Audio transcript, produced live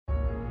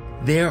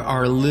There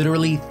are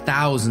literally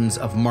thousands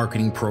of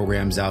marketing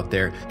programs out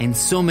there, and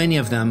so many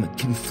of them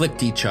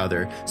conflict each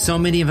other. So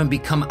many of them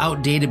become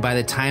outdated by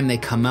the time they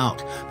come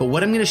out. But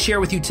what I'm going to share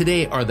with you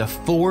today are the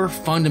 4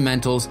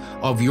 fundamentals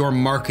of your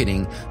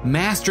marketing.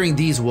 Mastering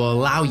these will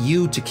allow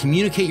you to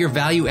communicate your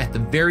value at the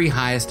very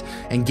highest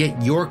and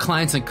get your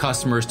clients and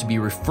customers to be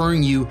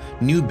referring you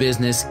new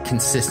business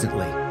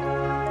consistently.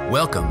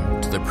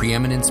 Welcome to the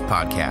Preeminence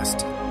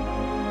Podcast.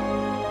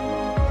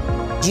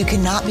 You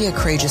cannot be a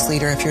courageous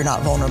leader if you're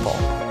not vulnerable.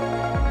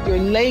 Your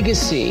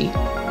legacy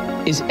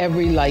is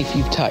every life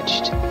you've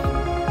touched.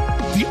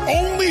 The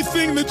only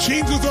thing that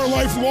changes our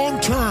life long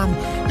term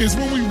is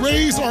when we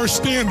raise our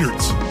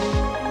standards.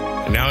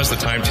 And now is the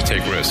time to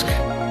take risk.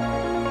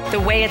 The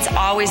way it's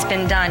always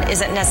been done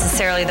isn't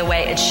necessarily the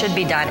way it should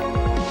be done.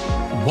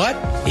 What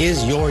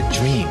is your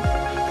dream?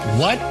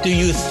 What do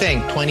you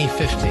think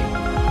 2050,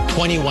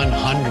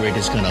 2100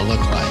 is going to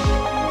look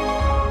like?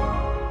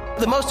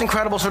 The most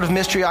incredible sort of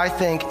mystery, I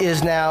think,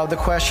 is now the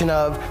question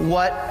of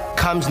what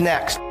comes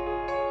next.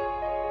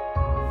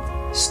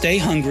 Stay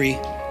hungry,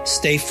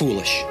 stay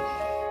foolish.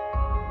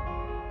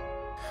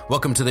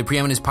 Welcome to the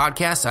Preeminence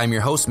Podcast. I'm your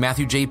host,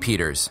 Matthew J.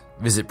 Peters.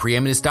 Visit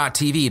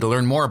preeminence.tv to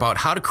learn more about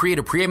how to create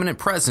a preeminent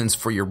presence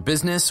for your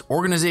business,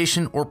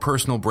 organization, or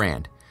personal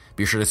brand.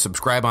 Be sure to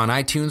subscribe on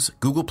iTunes,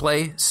 Google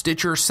Play,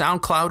 Stitcher,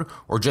 SoundCloud,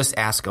 or just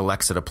ask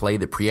Alexa to play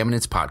the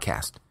Preeminence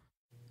Podcast.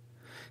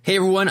 Hey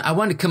everyone, I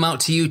wanted to come out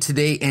to you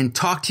today and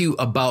talk to you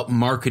about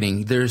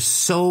marketing. There's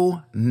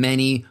so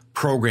many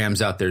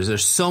programs out there.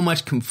 There's so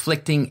much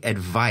conflicting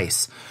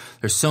advice.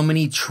 There's so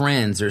many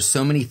trends. There's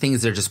so many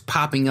things that are just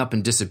popping up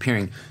and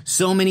disappearing.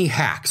 So many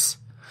hacks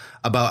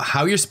about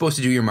how you're supposed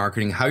to do your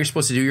marketing, how you're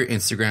supposed to do your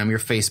Instagram, your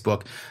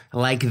Facebook,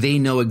 like they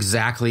know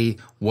exactly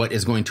what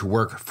is going to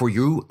work for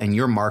you and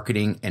your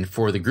marketing and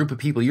for the group of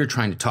people you're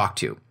trying to talk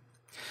to.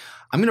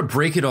 I'm going to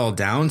break it all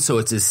down so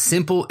it's as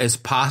simple as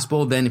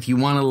possible. Then if you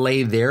want to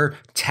lay their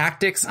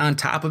tactics on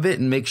top of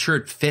it and make sure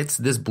it fits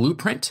this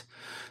blueprint,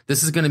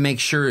 this is going to make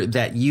sure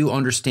that you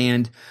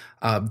understand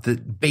the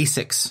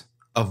basics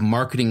of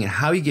marketing and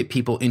how you get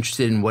people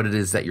interested in what it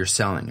is that you're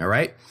selling. All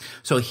right.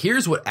 So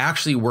here's what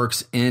actually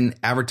works in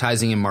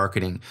advertising and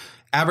marketing.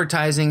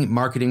 Advertising,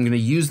 marketing, I'm going to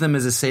use them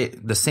as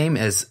the same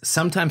as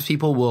sometimes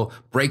people will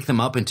break them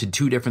up into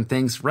 2 different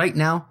things. Right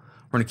now,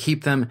 we're going to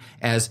keep them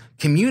as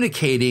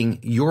communicating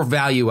your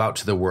value out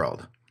to the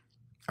world.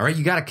 All right.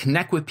 You got to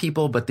connect with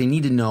people, but they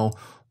need to know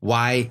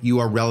why you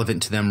are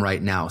relevant to them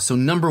right now. So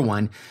number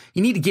 1,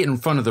 you need to get in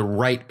front of the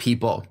right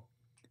people.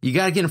 You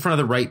got to get in front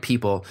of the right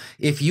people.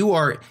 If you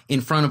are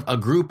in front of a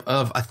group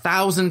of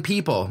 1,000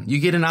 people, you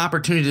get an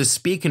opportunity to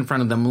speak in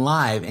front of them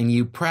live and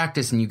you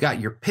practice and you got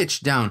your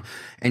pitch down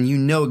and you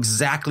know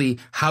exactly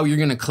how you're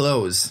going to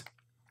close,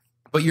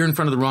 but you're in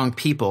front of the wrong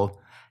people.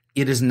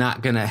 It is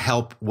not going to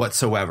help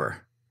whatsoever.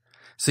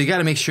 So you got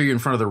to make sure you're in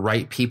front of the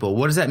right people.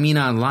 What does that mean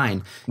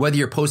online? Whether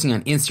you're posting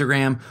on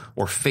Instagram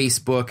or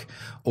Facebook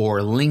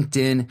or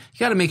LinkedIn, you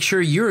got to make sure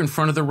you're in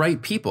front of the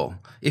right people.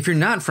 If you're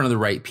not in front of the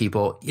right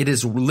people, it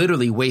is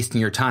literally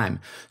wasting your time.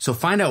 So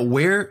find out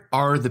where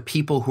are the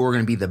people who are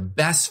going to be the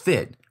best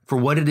fit for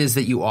what it is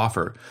that you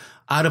offer.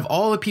 Out of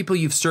all the people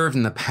you've served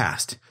in the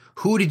past,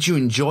 who did you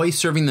enjoy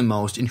serving the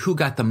most and who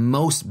got the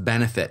most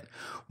benefit?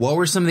 What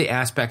were some of the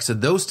aspects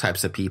of those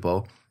types of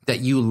people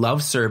that you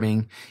love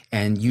serving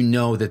and you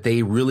know that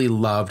they really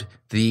loved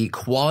the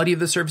quality of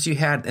the service you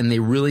had and they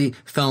really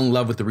fell in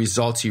love with the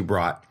results you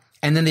brought,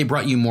 and then they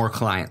brought you more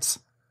clients?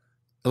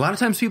 A lot of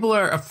times people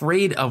are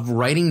afraid of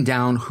writing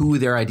down who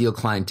their ideal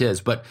client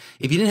is, but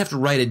if you didn't have to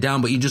write it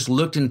down, but you just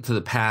looked into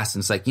the past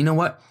and it's like, you know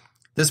what?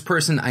 This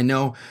person, I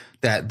know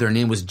that their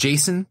name was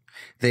Jason.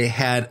 They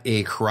had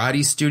a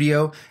karate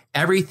studio.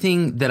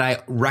 Everything that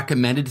I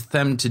recommended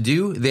them to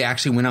do, they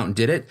actually went out and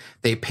did it.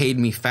 They paid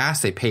me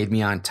fast. They paid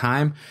me on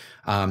time.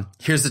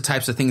 Here's the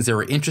types of things they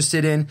were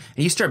interested in.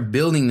 And you start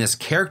building this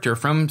character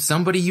from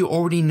somebody you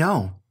already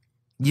know.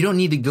 You don't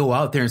need to go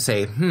out there and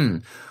say,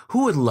 who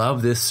would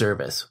love this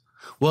service?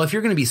 Well, if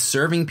you're going to be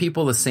serving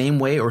people the same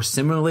way or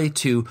similarly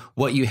to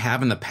what you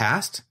have in the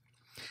past,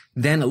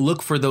 then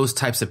look for those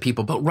types of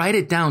people. But write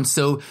it down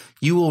so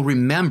you will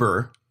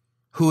remember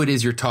who it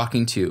is you're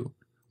talking to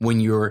when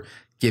you're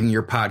giving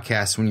your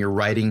podcast, when you're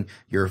writing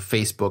your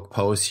Facebook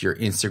posts, your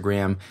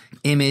Instagram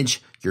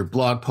image, your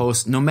blog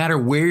post, no matter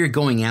where you're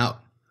going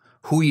out,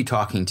 who are you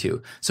talking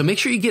to? So make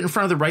sure you get in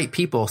front of the right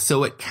people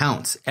so it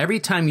counts. Every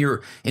time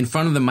you're in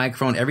front of the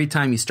microphone, every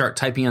time you start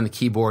typing on the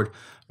keyboard,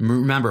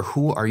 remember,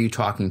 who are you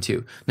talking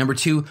to? Number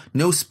 2,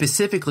 know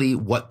specifically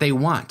what they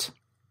want.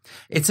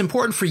 It's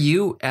important for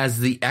you as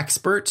the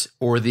expert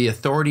or the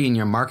authority in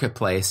your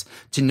marketplace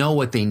to know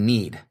what they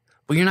need.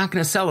 But you're not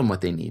going to sell them what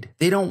they need.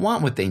 They don't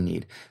want what they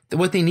need.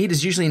 What they need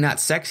is usually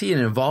not sexy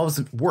and it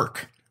involves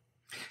work.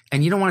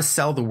 And you don't want to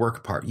sell the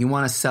work part. You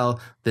want to sell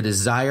the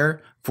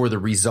desire for the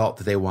result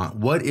that they want.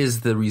 What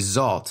is the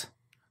result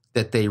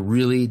that they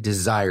really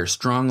desire,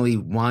 strongly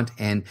want,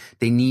 and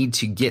they need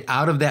to get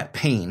out of that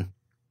pain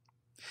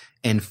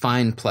and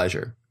find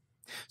pleasure?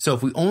 So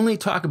if we only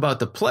talk about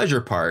the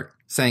pleasure part,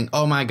 saying,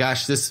 oh my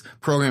gosh, this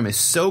program is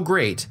so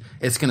great,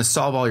 it's going to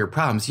solve all your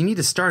problems. You need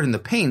to start in the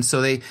pain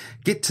so they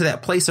get to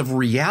that place of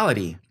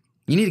reality.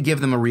 You need to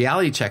give them a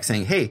reality check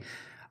saying, hey,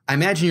 I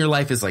imagine your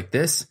life is like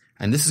this,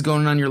 and this is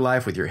going on in your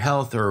life with your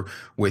health or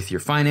with your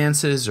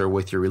finances or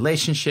with your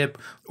relationship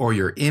or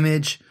your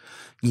image.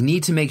 You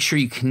need to make sure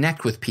you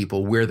connect with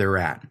people where they're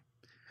at.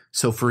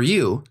 So for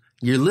you,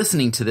 you're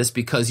listening to this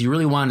because you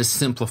really want to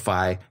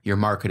simplify your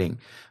marketing.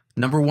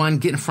 Number one,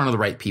 get in front of the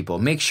right people.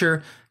 Make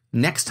sure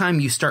next time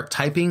you start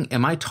typing,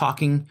 am I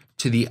talking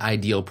to the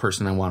ideal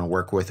person I want to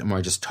work with? Or am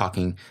I just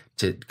talking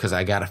to, because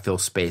I got to fill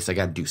space. I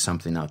got to do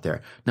something out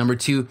there. Number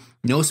two,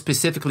 know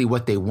specifically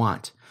what they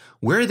want.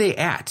 Where are they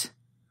at?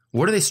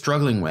 What are they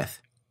struggling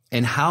with?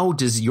 And how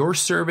does your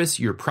service,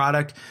 your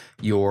product,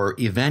 your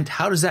event,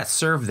 how does that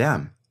serve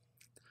them?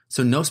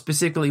 So know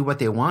specifically what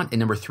they want. And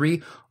number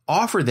three,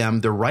 offer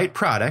them the right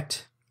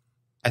product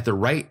at the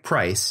right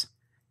price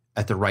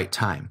at the right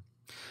time.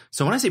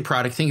 So when I say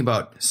product, think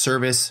about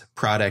service,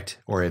 product,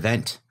 or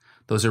event.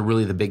 Those are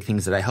really the big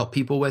things that I help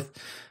people with.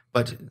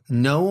 But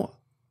know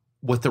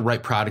what the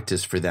right product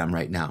is for them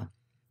right now.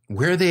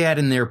 Where are they at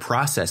in their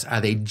process?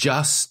 Are they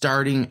just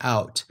starting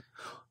out?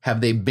 Have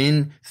they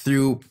been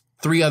through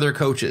 3 other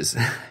coaches?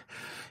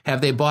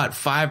 Have they bought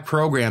 5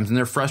 programs and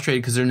they're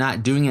frustrated because they're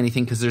not doing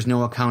anything because there's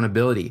no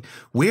accountability?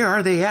 Where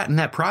are they at in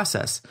that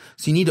process?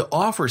 So you need to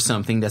offer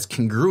something that's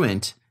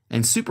congruent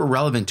and super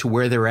relevant to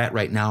where they're at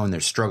right now in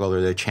their struggle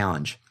or their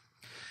challenge.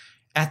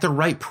 At the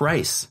right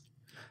price.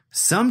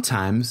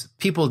 Sometimes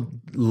people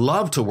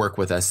love to work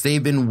with us.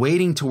 They've been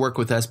waiting to work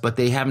with us, but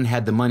they haven't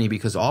had the money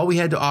because all we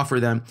had to offer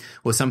them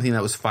was something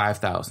that was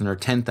 $5,000 or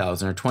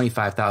 $10,000 or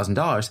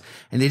 $25,000.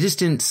 And they just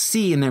didn't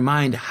see in their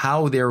mind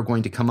how they were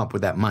going to come up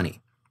with that money.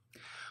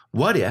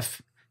 What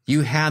if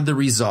you had the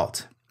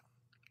result?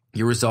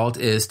 Your result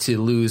is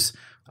to lose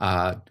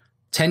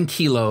 10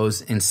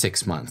 kilos in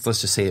 6 months.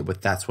 Let's just say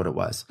that's what it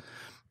was.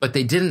 But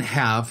they didn't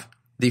have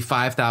the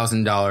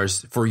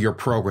 $5,000 for your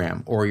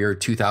program or your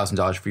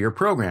 $2,000 for your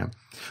program.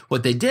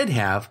 What they did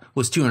have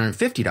was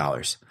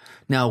 $250.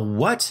 Now,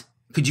 what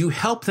could you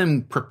help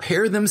them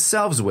prepare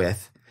themselves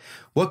with?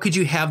 What could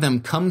you have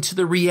them come to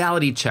the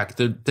reality check,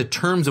 the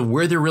terms of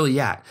where they're really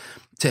at,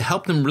 to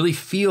help them really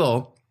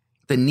feel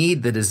the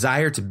need, the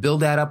desire to build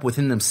that up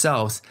within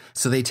themselves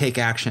so they take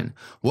action?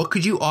 What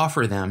could you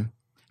offer them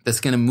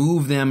that's going to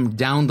move them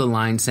down the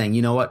line saying,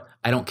 you know what?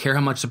 I don't care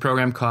how much the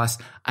program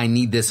costs. I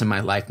need this in my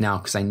life now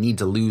because I need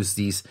to lose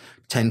these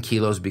 10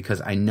 kilos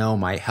because I know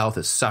my health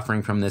is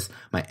suffering from this.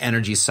 My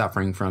energy is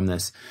suffering from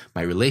this.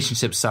 My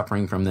relationship's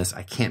suffering from this.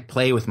 I can't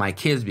play with my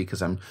kids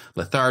because I'm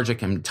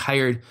lethargic. I'm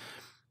tired.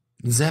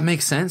 Does that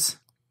make sense?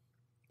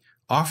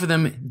 Offer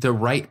them the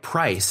right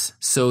price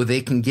so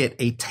they can get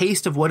a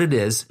taste of what it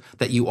is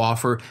that you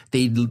offer.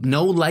 They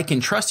know, like,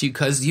 and trust you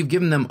because you've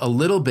given them a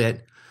little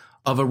bit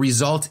of a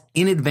result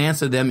in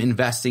advance of them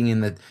investing in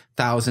the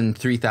 $1,000,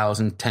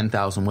 $3,000,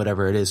 $10,000,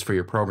 whatever it is for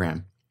your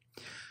program.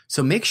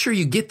 So make sure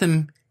you get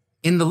them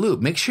in the loop.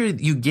 Make sure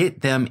you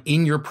get them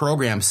in your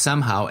program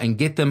somehow and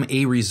get them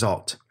a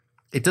result.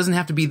 It doesn't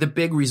have to be the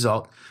big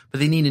result,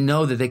 but they need to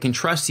know that they can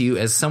trust you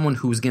as someone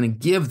who's going to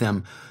give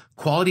them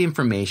quality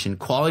information,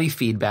 quality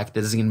feedback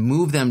that is going to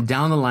move them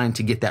down the line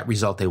to get that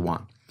result they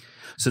want.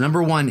 So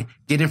number one,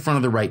 get in front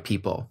of the right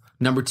people.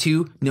 Number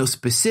two, know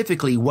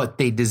specifically what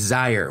they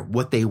desire,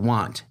 what they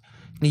want.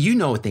 Now, you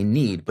know what they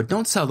need, but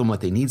don't sell them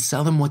what they need.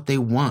 Sell them what they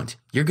want.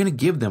 You're going to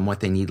give them what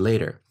they need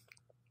later.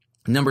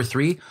 Number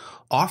three,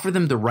 offer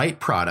them the right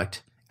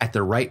product at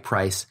the right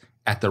price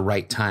at the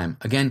right time.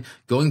 Again,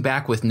 going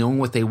back with knowing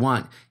what they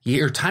want,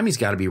 your timing's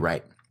got to be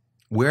right.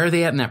 Where are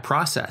they at in that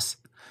process?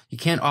 You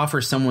can't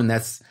offer someone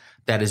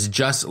that is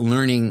just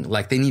learning,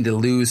 like they need to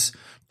lose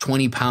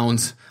 20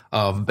 pounds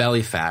of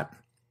belly fat,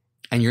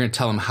 and you're going to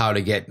tell them how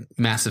to get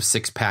massive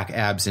 6-pack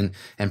abs and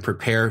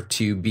prepare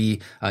to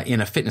be in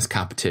a fitness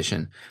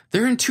competition.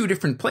 They're in 2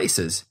 different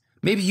places.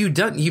 Maybe you've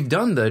done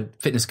the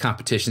fitness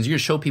competitions. You're going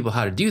to show people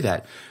how to do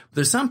that. But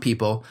there's some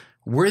people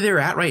where they're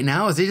at right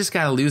now is they just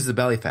got to lose the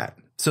belly fat.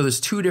 So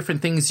there's 2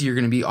 different things you're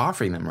going to be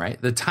offering them,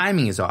 right? The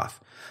timing is off.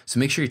 So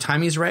make sure your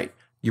timing is right,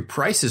 your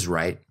price is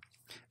right,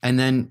 and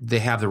then they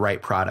have the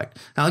right product.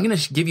 Now, I'm going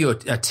to give you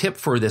a tip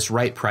for this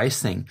right price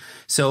thing.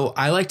 So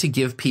I like to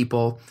give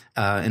people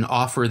an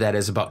offer that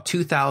is about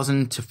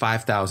 $2,000 to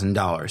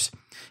 $5,000.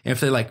 And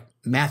if they're like,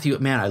 Matthew,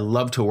 man, I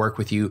love to work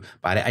with you,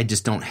 but I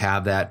just don't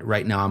have that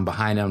right now. I'm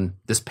behind on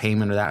this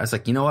payment or that. I was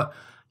like, you know what?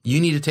 You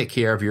need to take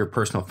care of your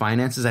personal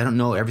finances. I don't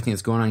know everything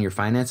that's going on in your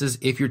finances.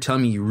 If you're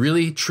telling me you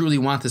really, truly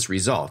want this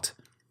result,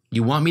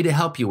 you want me to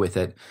help you with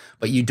it,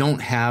 but you don't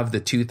have the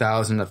 $2,000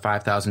 to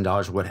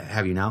 $5,000, what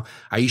have you now.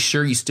 Are you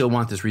sure you still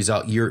want this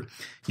result? You're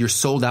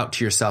sold out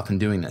to yourself in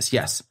doing this.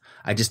 Yes,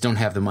 I just don't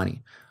have the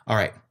money. All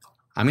right.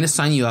 I'm going to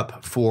sign you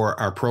up for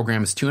our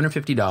program. It's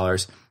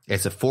 $250.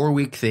 It's a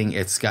 4-week thing.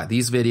 It's got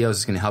these videos.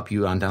 It's going to help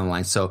you on down the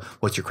line. So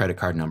what's your credit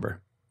card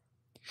number?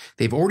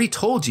 They've already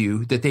told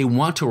you that they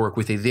want to work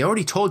with you. They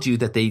already told you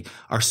that they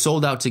are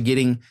sold out to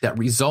getting that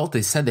result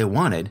they said they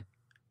wanted.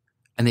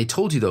 And they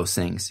told you those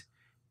things.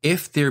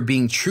 If they're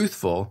being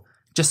truthful,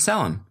 just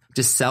sell them.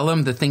 Just sell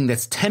them the thing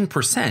that's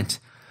 10%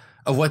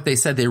 of what they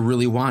said they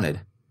really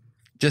wanted.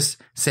 Just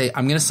say,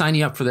 I'm going to sign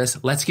you up for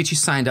this. Let's get you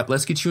signed up.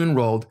 Let's get you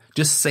enrolled.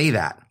 Just say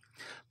that.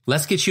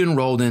 Let's get you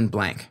enrolled in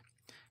blank.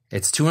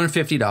 It's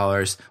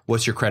 $250.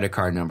 What's your credit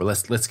card number?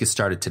 Let's get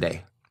started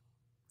today.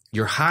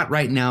 You're hot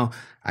right now.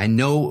 I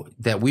know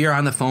that we are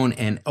on the phone,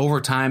 and over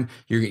time,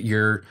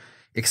 your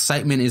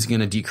excitement is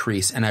going to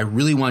decrease. And I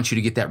really want you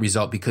to get that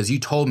result because you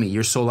told me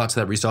you're sold out to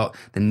that result.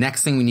 The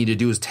next thing we need to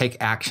do is take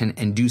action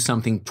and do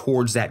something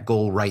towards that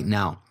goal right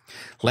now.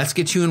 Let's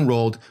get you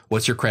enrolled.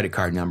 What's your credit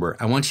card number?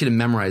 I want you to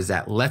memorize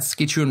that. Let's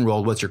get you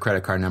enrolled. What's your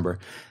credit card number?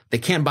 They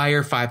can't buy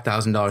your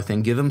 $5,000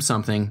 thing. Give them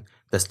something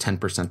that's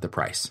 10% the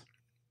price.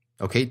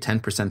 Okay,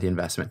 10% the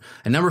investment.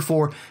 And number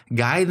 4,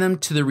 guide them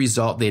to the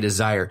result they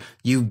desire.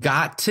 You've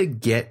got to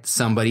get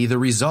somebody the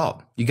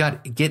result. You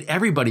got to get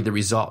everybody the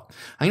result.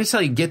 I'm going to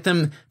tell you, get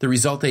them the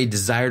result they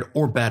desired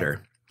or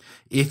better.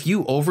 If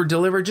you over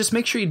deliver, just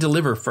make sure you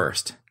deliver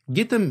first.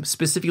 Get them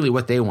specifically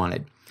what they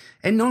wanted.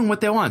 And knowing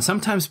what they want.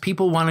 Sometimes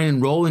people want to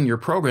enroll in your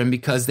program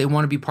because they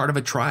want to be part of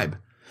a tribe.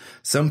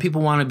 Some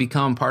people want to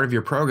become part of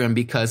your program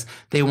because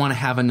they want to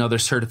have another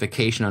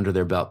certification under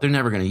their belt. They're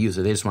never going to use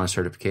it. They just want a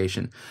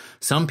certification.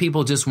 Some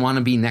people just want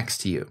to be next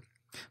to you.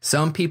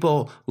 Some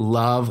people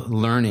love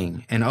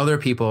learning, and other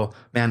people,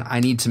 man, I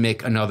need to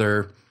make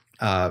another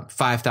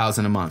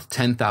 $5,000 a month,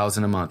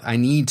 $10,000 a month. I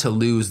need to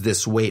lose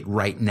this weight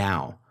right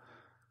now.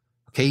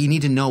 Okay, you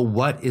need to know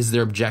what is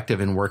their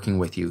objective in working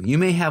with you. You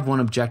may have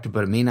one objective,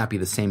 but it may not be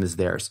the same as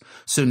theirs.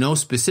 So know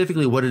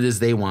specifically what it is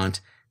they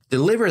want.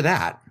 Deliver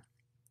that,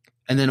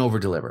 and then over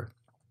deliver.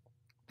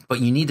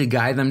 But you need to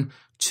guide them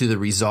to the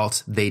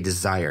results they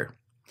desire.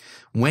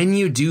 When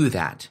you do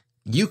that,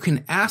 you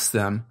can ask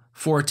them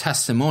for a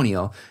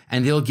testimonial,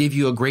 and they'll give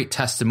you a great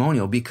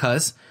testimonial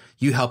because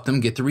you helped them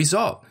get the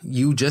result.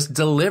 You just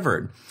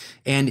delivered.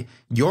 And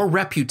your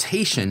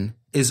reputation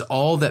is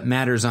all that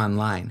matters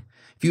online.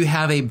 If you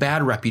have a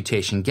bad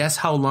reputation, guess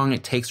how long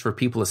it takes for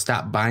people to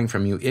stop buying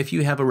from you if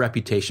you have a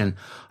reputation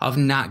of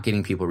not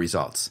getting people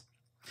results.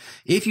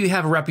 If you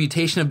have a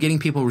reputation of getting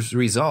people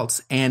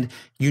results and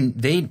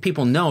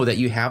people know that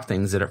you have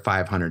things that are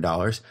 $500,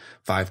 $5,000,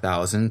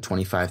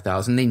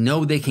 $25,000, they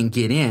know they can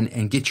get in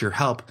and get your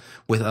help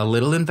with a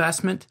little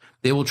investment,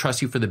 they will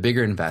trust you for the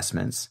bigger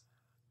investments.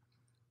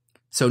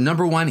 So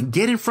number 1,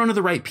 get in front of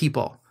the right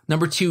people.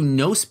 Number 2,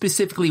 know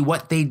specifically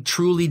what they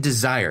truly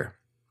desire.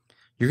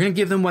 You're going to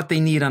give them what they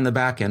need on the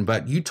back end,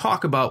 but you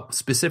talk about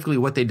specifically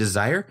what they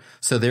desire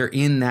so they're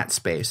in that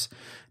space.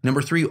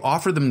 Number 3,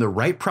 offer them the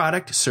right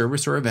product,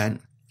 service, or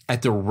event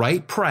at the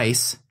right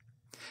price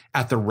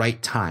at the right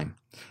time.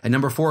 And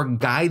number 4,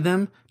 guide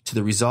them to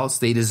the results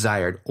they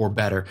desired or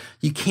better.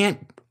 You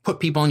can't put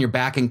people on your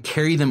back and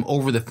carry them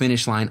over the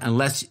finish line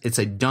unless it's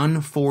a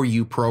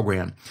done-for-you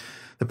program.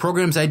 The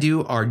programs I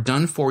do are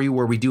done for you,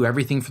 where we do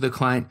everything for the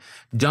client,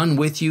 done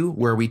with you,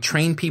 where we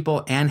train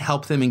people and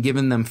help them and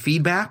giving them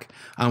feedback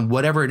on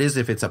whatever it is.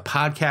 If it's a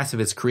podcast, if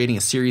it's creating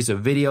a series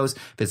of videos,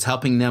 if it's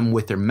helping them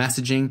with their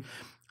messaging,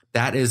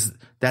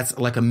 that's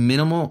like a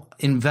minimal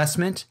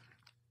investment.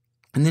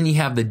 And then you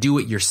have the do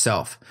it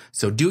yourself.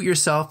 So do it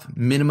yourself,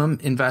 minimum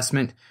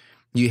investment.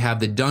 You have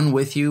the done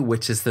with you,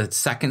 which is the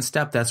second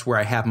step. That's where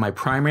I have my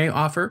primary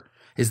offer,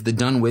 is the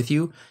done with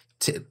you,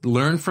 to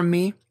learn from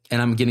me.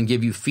 And I'm going to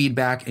give you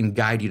feedback and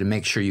guide you to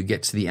make sure you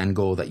get to the end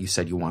goal that you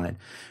said you wanted.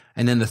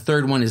 And then the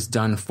third one is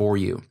done for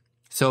you.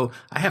 So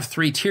I have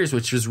 3 tiers,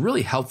 which is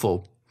really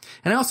helpful.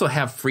 And I also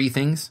have free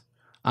things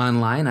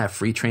online. I have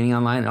free training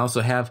online. I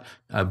also have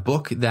a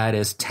book that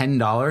is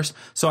 $10.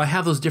 So I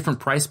have those different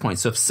price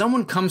points. So if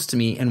someone comes to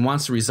me and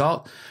wants a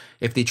result,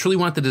 if they truly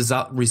want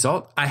the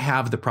result, I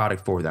have the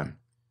product for them.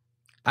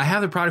 I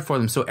have the product for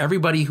them. So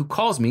everybody who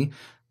calls me,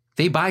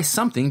 they buy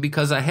something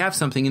because I have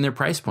something in their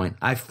price point.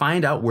 I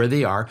find out where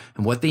they are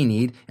and what they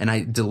need, and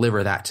I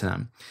deliver that to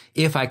them.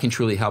 If I can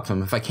truly help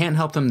them. If I can't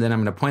help them, then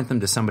I'm going to point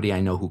them to somebody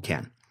I know who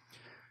can.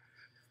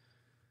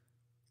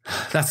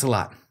 That's a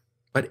lot.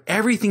 But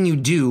everything you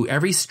do,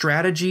 every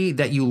strategy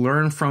that you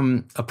learn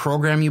from a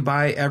program you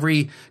buy,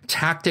 every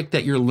tactic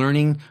that you're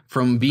learning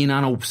from being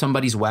on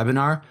somebody's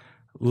webinar,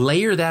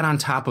 layer that on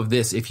top of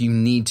this if you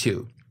need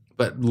to.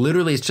 But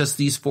literally, it's just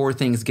these 4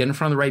 things. Get in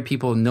front of the right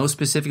people, know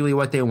specifically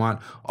what they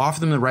want, offer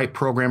them the right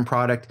program,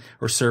 product,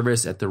 or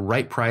service at the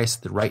right price,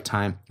 the right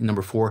time. And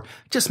number 4,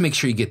 just make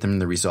sure you get them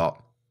the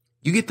result.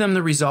 You get them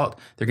the result,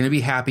 they're going to be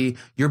happy.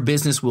 Your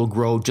business will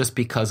grow just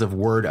because of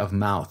word of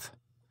mouth.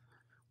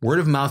 Word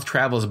of mouth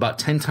travels about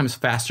 10 times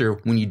faster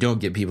when you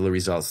don't get people the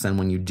results than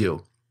when you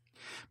do.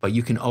 But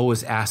you can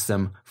always ask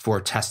them for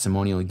a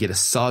testimonial and get a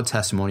solid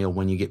testimonial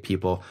when you get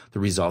people the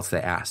results they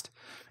asked.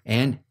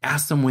 And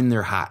ask them when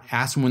they're hot.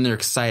 Ask them when they're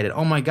excited.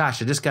 Oh my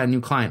gosh, I just got a new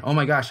client. Oh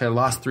my gosh, I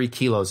lost 3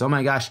 kilos. Oh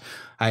my gosh,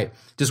 I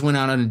just went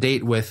out on a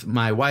date with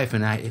my wife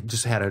and I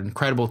just had an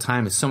incredible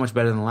time. It's so much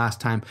better than the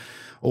last time.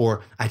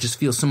 Or I just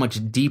feel so much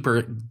deep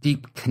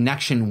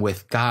connection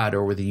with God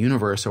or with the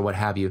universe or what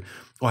have you.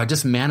 Or I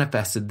just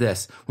manifested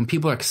this. When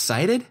people are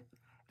excited,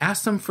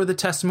 ask them for the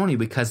testimony,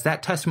 because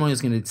that testimony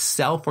is going to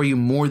sell for you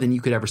more than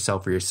you could ever sell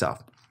for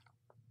yourself.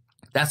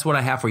 That's what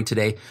I have for you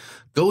today.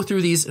 Go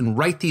through these and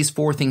write these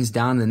 4 things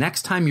down. The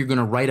next time you're going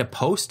to write a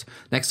post,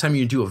 next time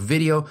you do a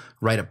video, do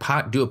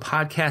a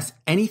podcast,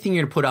 anything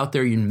you're going to put out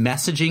there, you're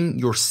messaging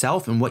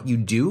yourself and what you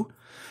do,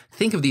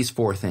 think of these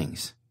 4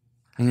 things.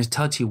 I'm going to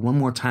tell it to you one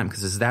more time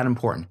because it's that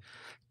important.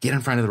 Get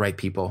in front of the right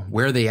people.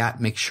 Where are they at?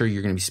 Make sure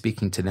you're going to be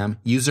speaking to them.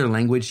 Use their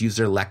language, use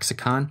their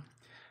lexicon.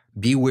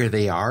 Be where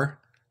they are.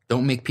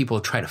 Don't make people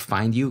try to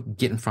find you.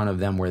 Get in front of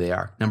them where they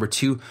are. Number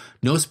 2,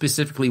 know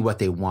specifically what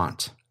they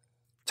want.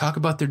 Talk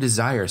about their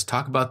desires.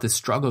 Talk about the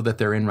struggle that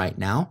they're in right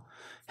now.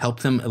 Help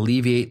them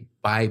alleviate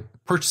by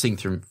purchasing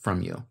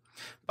from you,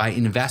 by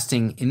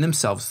investing in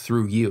themselves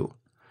through you.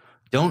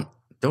 Don't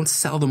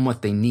sell them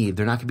what they need.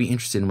 They're not going to be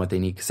interested in what they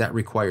need because that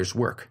requires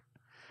work.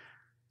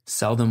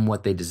 Sell them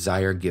what they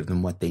desire. Give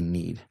them what they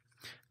need.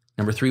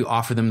 Number 3,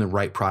 offer them the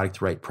right product,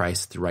 the right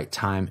price, the right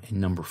time. And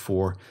number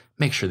 4,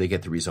 make sure they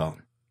get the result.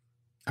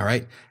 All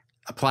right.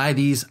 Apply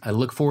these. I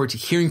look forward to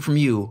hearing from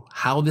you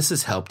how this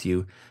has helped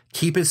you.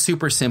 Keep it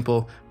super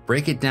simple.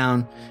 Break it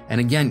down. And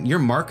again, your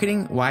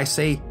marketing, why I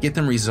say get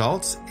them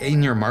results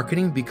in your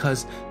marketing,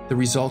 because the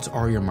results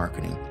are your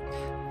marketing.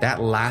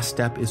 That last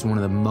step is one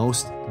of the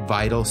most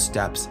vital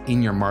steps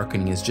in your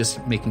marketing, is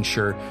just making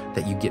sure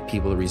that you get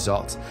people the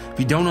results. If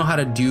you don't know how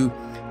to do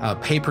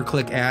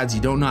pay-per-click ads,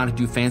 you don't know how to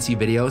do fancy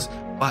videos,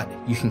 but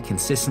you can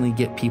consistently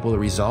get people the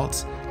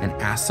results and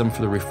ask them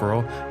for the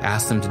referral,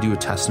 ask them to do a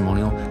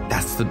testimonial.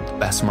 That's the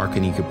best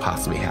marketing you could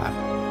possibly have.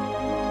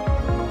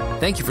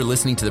 Thank you for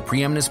listening to the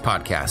Preeminence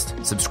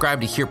Podcast.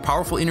 Subscribe to hear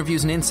powerful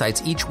interviews and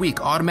insights each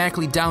week,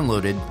 automatically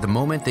downloaded the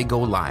moment they go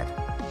live.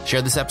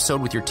 Share this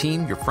episode with your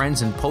team, your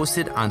friends, and post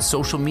it on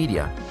social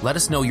media. Let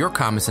us know your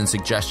comments and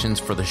suggestions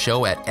for the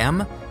show at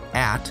m@ascend.net.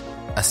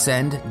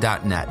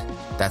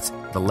 That's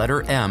the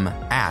letter M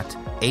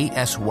 @ASYND.net.